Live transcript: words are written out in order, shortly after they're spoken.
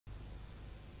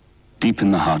Deep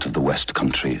in the heart of the West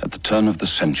Country, at the turn of the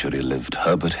century, lived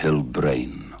Herbert Hill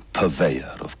Brain,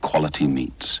 purveyor of quality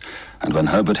meats. And when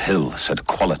Herbert Hill said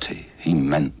quality, he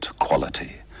meant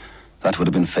quality. That would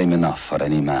have been fame enough for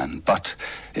any man. But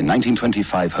in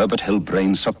 1925, Herbert Hill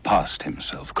Brain surpassed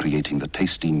himself, creating the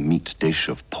tasty meat dish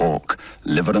of pork,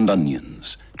 liver and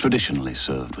onions, traditionally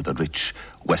served with a rich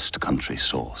West Country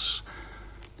sauce,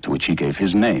 to which he gave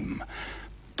his name,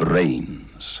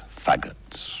 Brains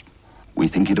Faggots. We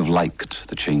think he'd have liked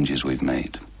the changes we've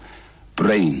made.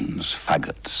 Brains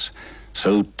Faggots,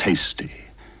 so tasty,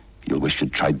 you'll wish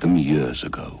you'd tried them years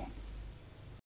ago.